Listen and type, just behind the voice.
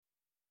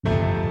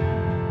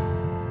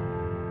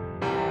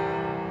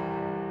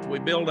We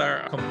build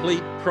our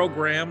complete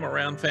program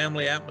around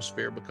family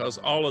atmosphere because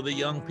all of the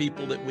young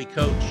people that we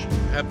coach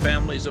have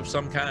families of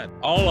some kind.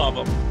 All of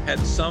them had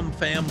some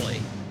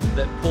family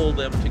that pulled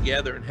them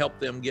together and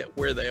helped them get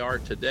where they are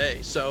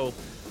today. So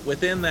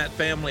within that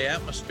family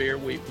atmosphere,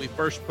 we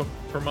first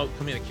promote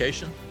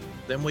communication,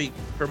 then we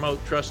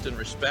promote trust and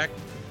respect,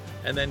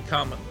 and then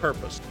common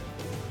purpose.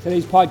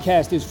 Today's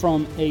podcast is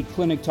from a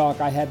clinic talk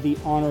I had the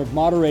honor of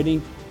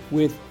moderating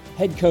with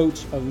head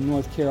coach of the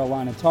North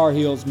Carolina Tar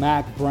Heels,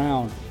 Mack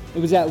Brown. It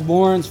was at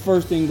Lawrence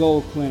First and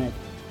Goal Clinic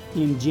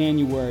in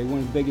January, one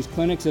of the biggest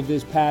clinics of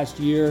this past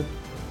year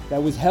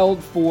that was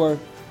held for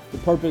the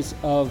purpose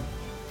of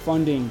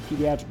funding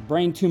pediatric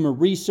brain tumor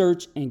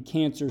research and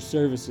cancer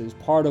services,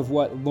 part of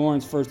what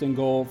Lawrence First and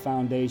Goal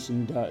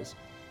Foundation does.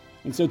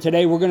 And so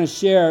today we're going to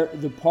share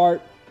the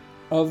part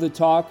of the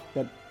talk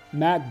that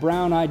Mack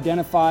Brown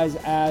identifies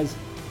as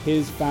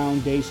his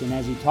foundation,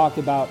 as he talked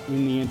about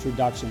in the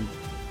introduction.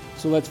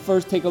 So let's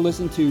first take a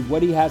listen to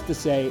what he has to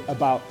say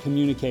about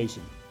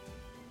communication.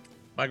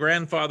 My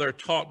grandfather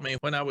taught me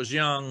when I was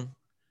young,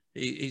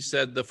 he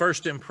said the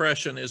first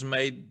impression is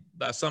made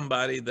by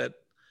somebody that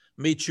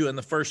meets you in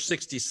the first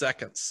 60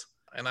 seconds.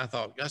 And I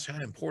thought, gosh, how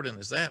important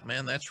is that,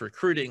 man? That's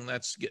recruiting,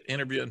 that's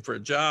interviewing for a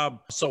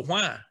job. So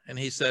why? And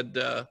he said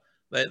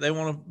they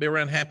want to be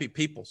around happy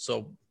people.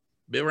 So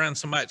be around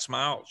somebody that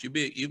smiles. You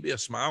be a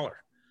smiler.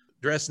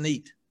 Dress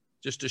neat,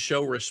 just to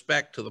show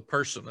respect to the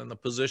person and the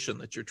position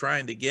that you're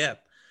trying to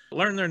get.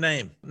 Learn their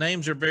name.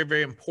 Names are very,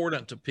 very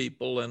important to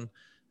people,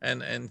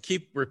 and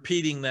keep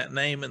repeating that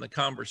name in the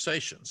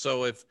conversation.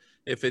 So if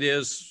it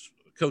is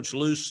Coach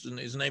Luce and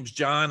his name's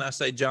John, I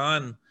say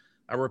John,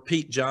 I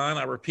repeat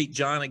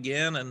John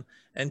again,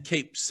 and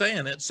keep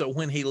saying it. So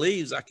when he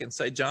leaves, I can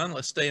say, John,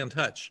 let's stay in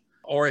touch.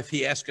 Or if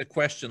he asks a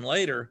question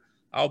later,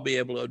 I'll be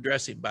able to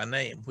address him by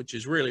name, which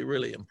is really,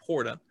 really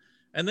important.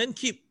 And then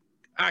keep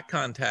eye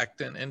contact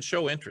and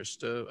show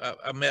interest.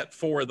 I met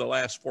 4 of the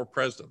last 4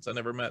 presidents. I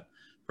never met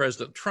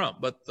President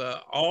Trump, but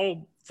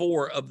all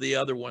 4 of the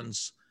other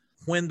ones,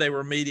 when they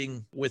were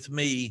meeting with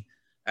me,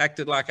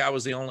 acted like I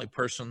was the only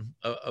person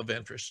of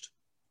interest.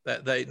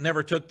 That they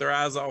never took their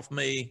eyes off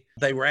me.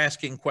 They were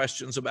asking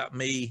questions about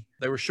me.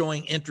 They were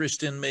showing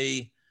interest in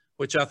me,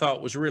 which I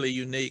thought was really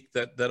unique,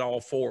 that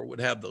all 4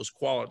 would have those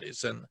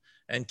qualities,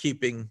 and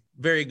keeping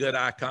very good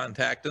eye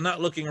contact and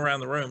not looking around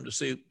the room to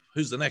see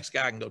who's the next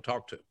guy I can go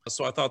talk to.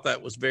 So I thought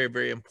that was very,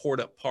 very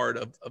important part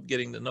of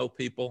getting to know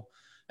people.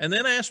 And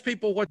then ask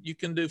people what you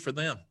can do for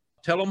them.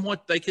 Tell them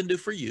what they can do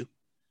for you,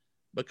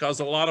 because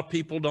a lot of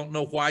people don't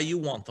know why you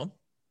want them.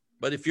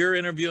 But if you're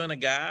interviewing a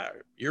guy,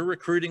 you're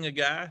recruiting a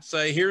guy,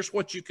 say, here's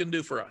what you can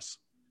do for us,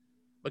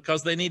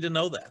 because they need to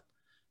know that.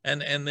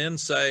 And then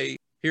say,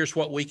 here's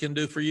what we can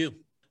do for you.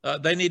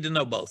 They need to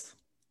know both.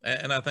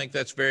 And I think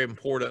that's very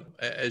important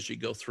as you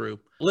go through.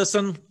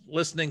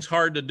 Listening's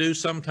hard to do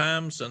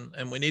sometimes,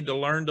 and we need to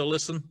learn to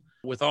listen.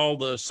 With all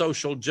the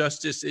social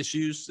justice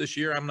issues this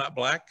year, I'm not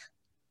black.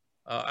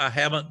 I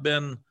haven't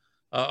been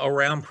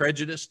around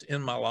prejudice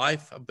in my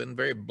life. I've been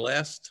very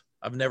blessed.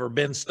 I've never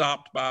been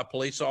stopped by a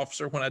police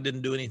officer when I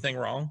didn't do anything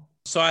wrong.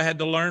 So I had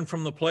to learn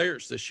from the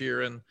players this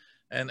year, and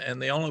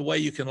the only way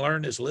you can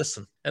learn is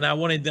listen. And I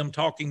wanted them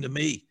talking to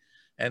me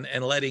and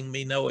letting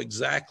me know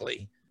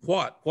exactly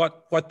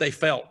what they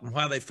felt and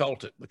why they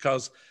felt it,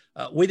 because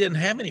we didn't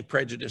have any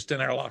prejudice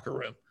in our locker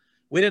room.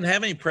 We didn't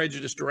have any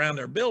prejudice around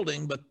their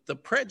building, but the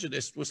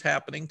prejudice was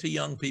happening to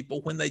young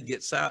people when they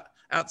get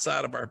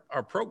outside of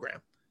our program,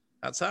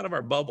 outside of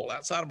our bubble,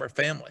 outside of our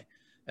family.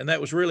 And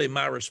that was really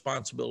my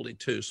responsibility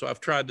too. So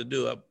I've tried to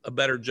do a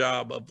better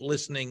job of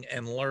listening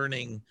and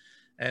learning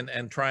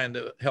and trying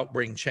to help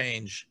bring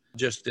change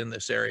just in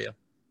this area.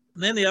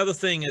 And then the other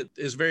thing that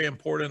is very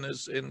important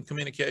is in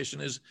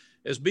communication is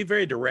be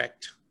very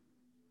direct.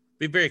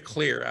 Be very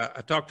clear.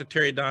 I talked to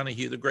Terry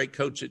Donahue, the great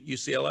coach at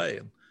UCLA,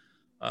 and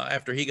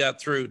after he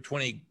got through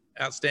 20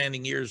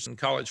 outstanding years in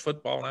college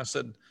football, and I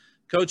said,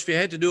 Coach, if you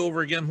had to do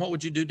over again, what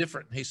would you do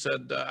different? He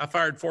said, I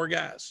fired 4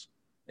 guys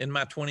in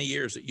my 20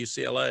 years at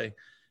UCLA,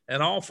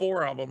 and all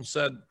 4 of them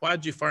said,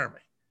 why'd you fire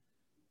me?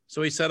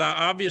 So he said,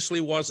 I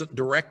obviously wasn't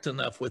direct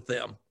enough with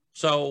them.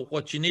 So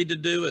what you need to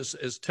do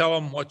is tell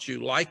them what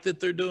you like that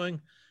they're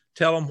doing,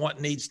 tell them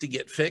what needs to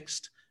get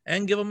fixed,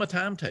 and give them a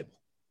timetable.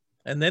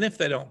 And then if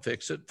they don't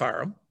fix it,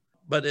 fire them.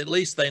 But at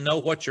least they know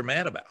what you're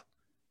mad about.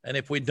 And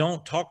if we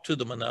don't talk to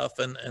them enough,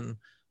 and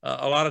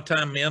a lot of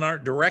time men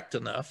aren't direct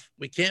enough,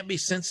 we can't be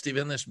sensitive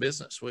in this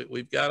business.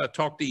 We've got to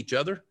talk to each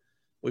other.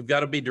 We've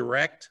got to be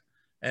direct.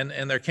 And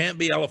there can't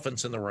be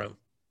elephants in the room.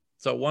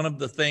 So one of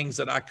the things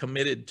that I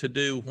committed to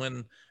do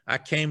when I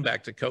came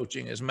back to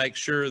coaching is make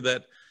sure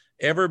that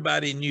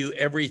everybody knew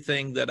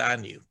everything that I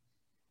knew.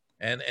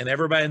 And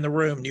everybody in the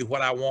room knew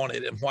what I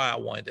wanted and why I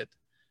wanted it.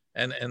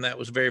 And that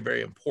was very,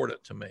 very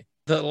important to me.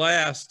 The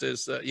last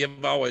is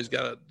you've always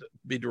got to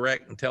be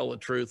direct and tell the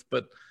truth.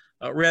 But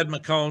Red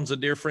McCone's a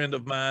dear friend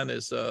of mine,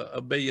 is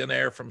a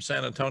billionaire from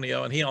San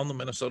Antonio, and he owned the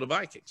Minnesota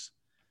Vikings.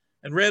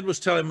 And Red was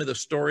telling me the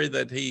story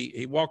that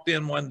he walked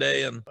in one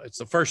day, and it's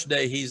the first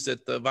day he's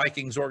at the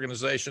Vikings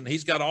organization.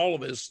 He's got all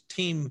of his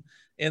team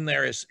in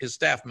there his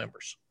staff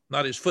members,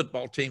 not his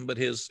football team, but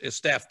his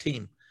staff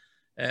team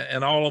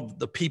and all of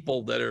the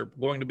people that are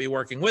going to be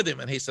working with him.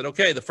 And he said,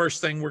 okay, the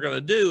first thing we're going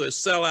to do is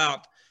sell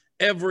out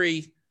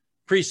every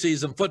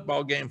preseason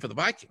football game for the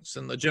Vikings.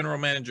 And the general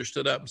manager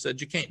stood up and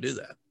said, you can't do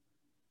that.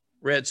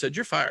 Red said,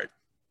 you're fired.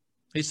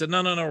 He said,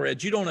 no,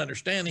 Red, you don't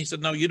understand. He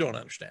said, no, you don't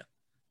understand.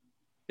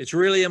 It's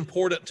really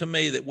important to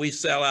me that we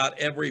sell out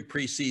every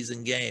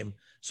preseason game.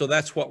 So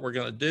that's what we're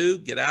going to do.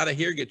 Get out of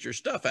here, get your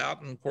stuff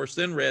out. And of course,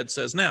 then Red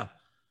says, now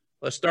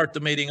let's start the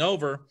meeting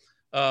over.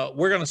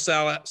 We're going to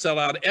sell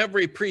out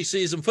every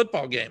preseason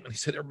football game. And he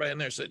said, everybody in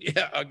there said,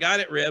 yeah, I got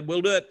it, Red,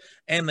 we'll do it.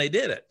 And they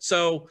did it.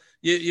 So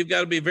you've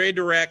got to be very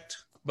direct,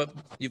 but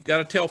you've got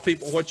to tell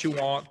people what you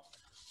want.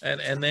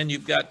 And then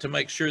you've got to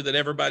make sure that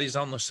everybody's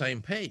on the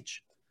same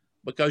page,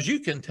 because you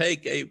can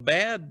take a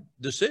bad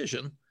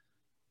decision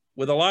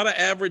with a lot of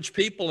average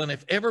people. And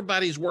if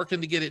everybody's working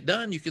to get it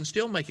done, you can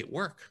still make it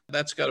work.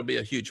 That's got to be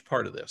a huge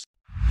part of this.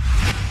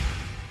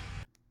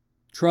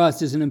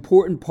 Trust is an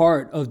important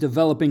part of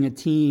developing a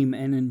team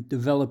and in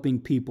developing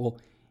people.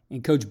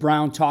 And Coach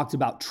Brown talks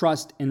about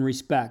trust and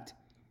respect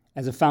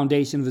as a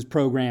foundation of his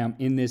program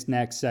in this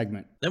next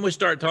segment. Then we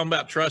start talking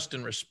about trust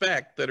and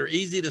respect that are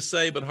easy to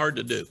say but hard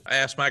to do. I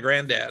asked my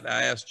granddad.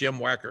 I asked Jim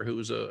Wacker, who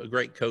was a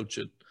great coach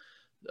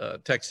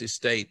at Texas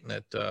State and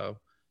at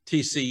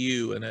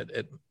TCU and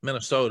at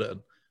Minnesota.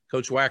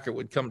 Coach Wacker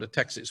would come to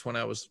Texas when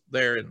I was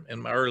there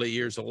in my early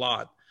years a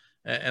lot.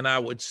 And I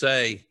would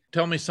say,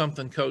 tell me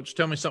something, Coach.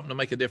 Tell me something to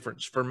make a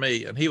difference for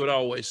me. And he would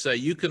always say,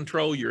 you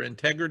control your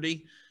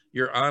integrity,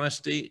 your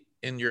honesty,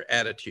 and your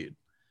attitude.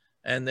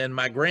 And then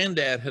my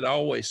granddad had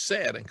always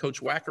said, and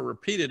Coach Wacker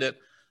repeated it,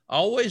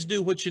 always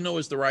do what you know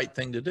is the right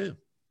thing to do.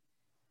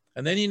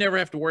 And then you never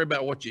have to worry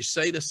about what you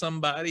say to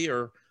somebody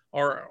or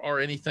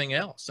anything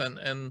else.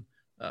 And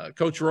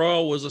Coach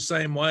Royal was the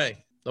same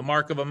way. The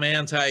mark of a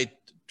man's how he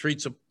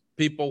treats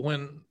people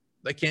when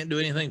they can't do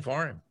anything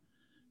for him.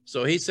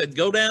 So he said,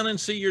 go down and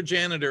see your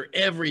janitor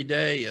every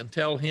day and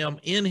tell him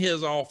in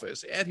his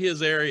office, at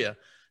his area,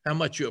 how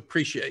much you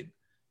appreciate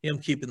him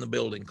keeping the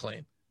building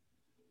clean.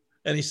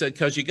 And he said,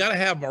 because you got to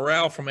have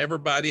morale from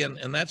everybody,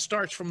 and that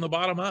starts from the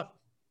bottom up.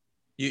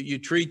 You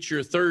treat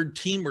your third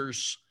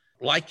teamers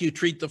like you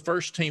treat the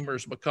first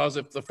teamers, because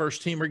if the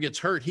first teamer gets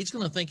hurt, he's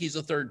going to think he's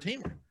a third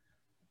teamer.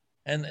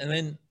 And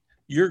then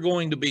you're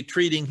going to be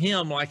treating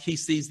him like he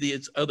sees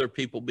these other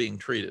people being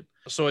treated.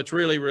 So it's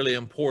really, really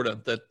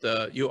important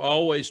that you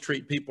always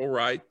treat people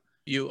right.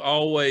 You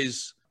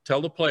always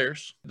tell the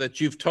players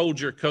that you've told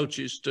your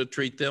coaches to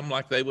treat them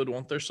like they would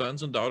want their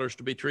sons and daughters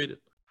to be treated.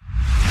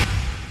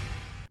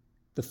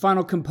 The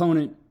final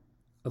component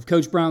of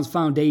Coach Brown's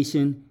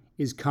foundation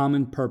is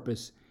common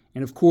purpose.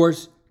 And of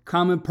course,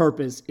 common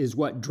purpose is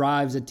what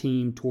drives a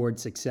team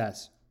towards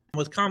success.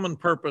 With common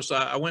purpose,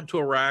 I went to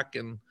Iraq,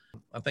 and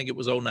I think it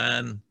was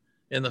 2009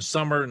 in the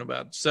summer, and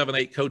about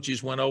 7-8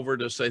 coaches went over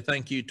to say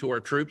thank you to our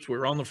troops. We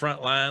were on the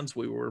front lines.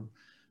 We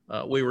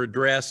were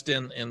dressed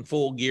in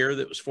full gear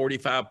that was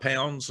 45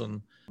 pounds,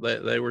 and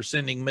they were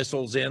sending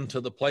missiles into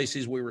the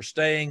places we were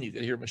staying. You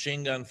could hear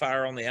machine gun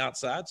fire on the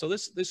outside. So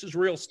this is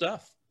real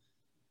stuff.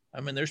 I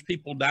mean, there's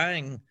people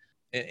dying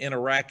in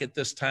Iraq at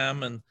this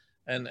time,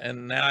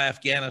 and now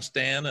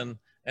Afghanistan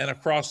and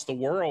across the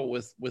world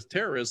with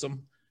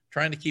terrorism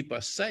trying to keep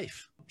us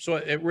safe. So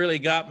it really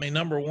got me.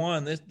 Number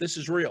one, this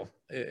is real.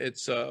 It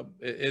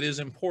is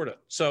important.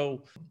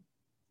 So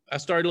I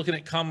started looking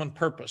at common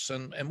purpose,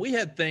 and we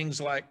had things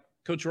like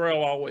Coach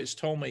Royal always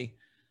told me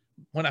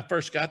when I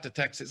first got to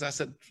Texas. I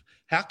said,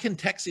 how can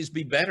Texas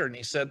be better? And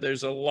he said,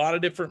 there's a lot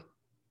of different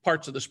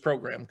parts of this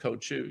program,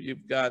 Coach.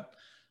 You've got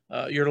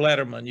your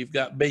letterman, you've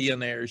got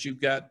billionaires, you've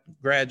got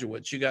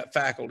graduates, you got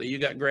faculty, you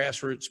got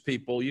grassroots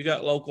people, you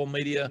got local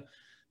media,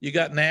 you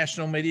got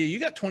national media, you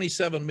got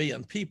 27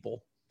 million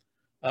people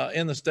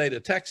in the state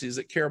of Texas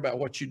that care about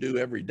what you do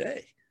every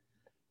day.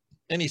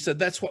 And he said,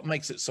 that's what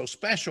makes it so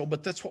special,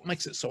 but that's what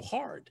makes it so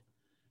hard.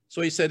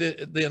 So he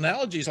said, the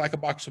analogy is like a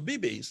box of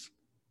BBs.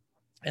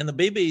 And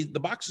the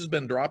box has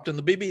been dropped and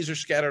the BBs are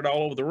scattered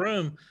all over the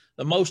room.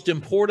 The most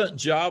important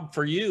job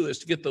for you is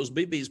to get those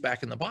BBs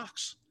back in the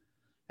box.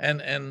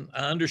 And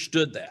I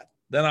understood that.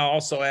 Then I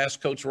also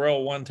asked Coach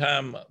Royal one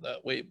time,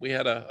 we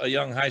had a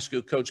young high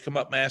school coach come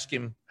up and ask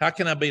him, how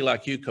can I be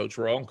like you, Coach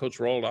Royal? And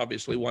Coach Royal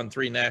obviously won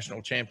 3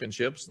 national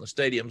championships, and the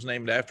stadium's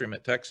named after him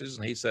at Texas.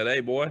 And he said, hey,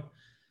 boy,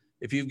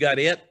 if you've got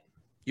it,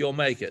 you'll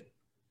make it.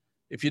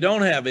 If you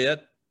don't have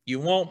it, you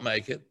won't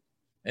make it.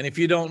 And if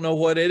you don't know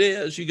what it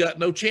is, you got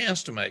no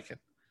chance to make it.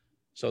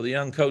 So the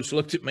young coach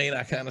looked at me and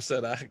I kind of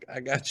said, I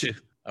got you.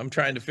 I'm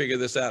trying to figure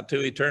this out too.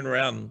 He turned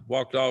around and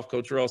walked off.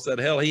 Coach Royal said,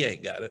 hell, he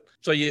ain't got it.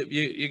 So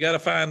you got to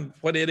find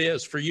what it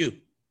is for you,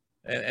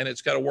 and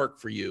it's got to work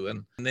for you.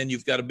 And then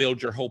you've got to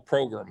build your whole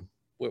program,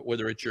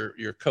 whether it's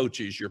your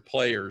coaches, your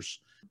players,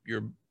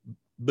 your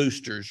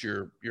boosters,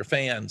 your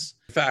fans,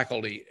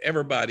 faculty.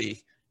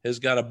 Everybody has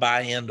got to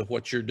buy into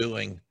what you're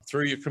doing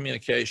through your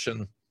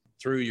communication,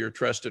 through your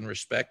trust and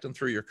respect, and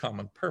through your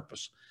common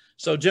purpose.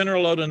 So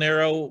General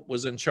Odinero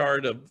was in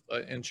charge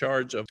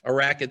of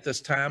Iraq at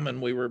this time,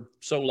 and we were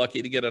so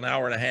lucky to get an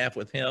hour and a half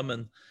with him.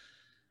 And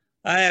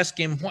I asked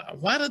him,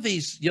 why do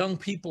these young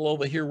people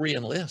over here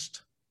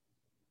re-enlist?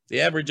 The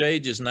average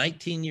age is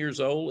 19 years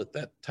old at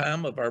that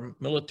time of our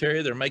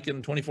military. They're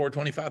making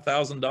 $24,000,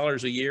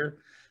 $25,000 a year.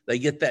 They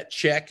get that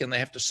check and they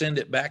have to send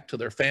it back to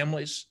their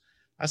families.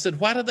 I said,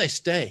 why do they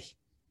stay?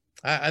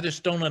 I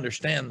just don't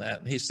understand that.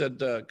 And he said,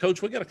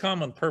 Coach, we got a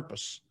common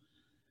purpose.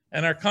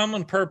 And our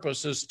common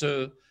purpose is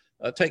to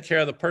take care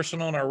of the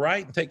person on our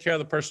right and take care of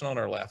the person on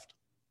our left.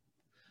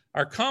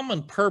 Our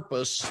common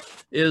purpose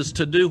is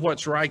to do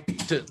what's right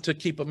to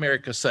keep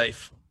America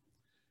safe.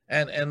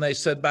 And they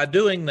said, by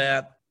doing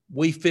that,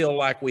 we feel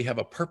like we have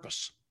a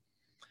purpose.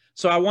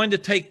 So I wanted to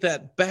take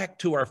that back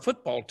to our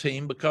football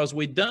team because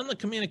we'd done the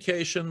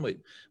communication,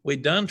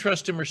 we'd done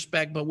trust and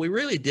respect, but we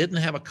really didn't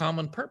have a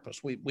common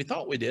purpose. We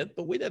thought we did,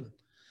 but we didn't.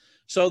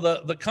 So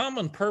the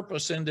common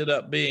purpose ended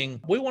up being,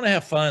 we want to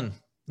have fun.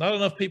 Not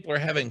enough people are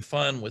having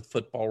fun with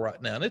football right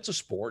now, and it's a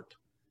sport.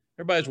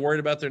 Everybody's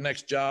worried about their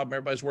next job.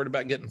 Everybody's worried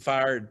about getting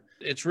fired.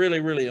 It's really,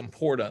 really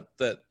important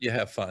that you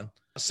have fun.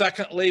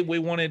 Secondly, we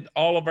wanted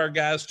all of our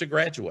guys to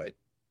graduate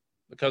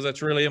because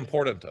that's really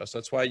important to us.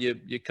 That's why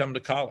you come to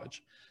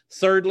college.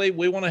 Thirdly,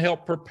 we want to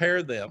help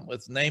prepare them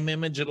with name,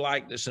 image, and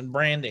likeness and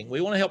branding.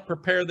 We want to help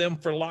prepare them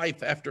for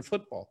life after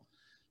football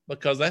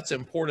because that's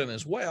important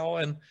as well.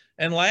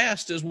 And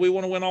last is we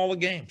want to win all the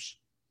games.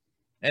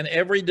 And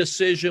every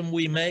decision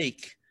we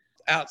make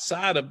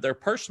outside of their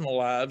personal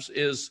lives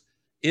is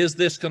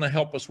this going to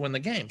help us win the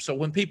game? So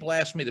when people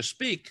ask me to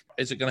speak,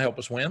 is it going to help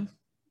us win?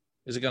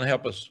 Is it going to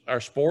help us,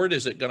 our sport?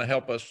 Is it going to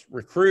help us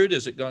recruit?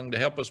 Is it going to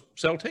help us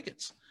sell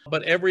tickets?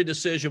 But every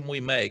decision we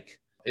make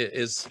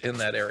is in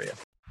that area.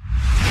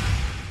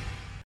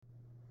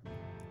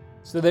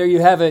 So there you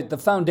have it, the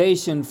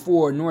foundation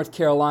for North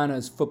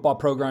Carolina's football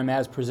program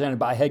as presented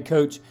by head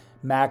coach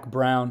Mack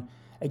Brown.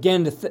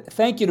 Again,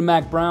 thank you to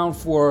Mack Brown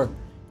for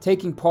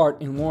taking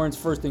part in Lawrence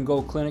First and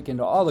Goal Clinic and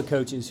to all the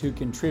coaches who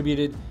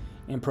contributed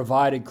and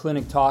provided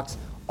clinic talks.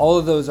 All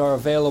of those are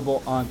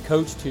available on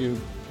CoachTube.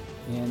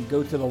 And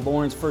go to the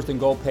Lawrence First and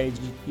Goal page.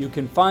 You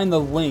can find the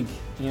link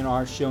in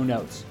our show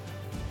notes.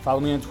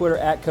 Follow me on Twitter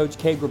at Coach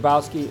K.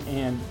 Grabowski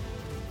and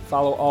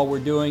follow all we're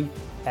doing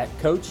at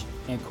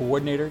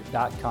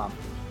coachandcoordinator.com.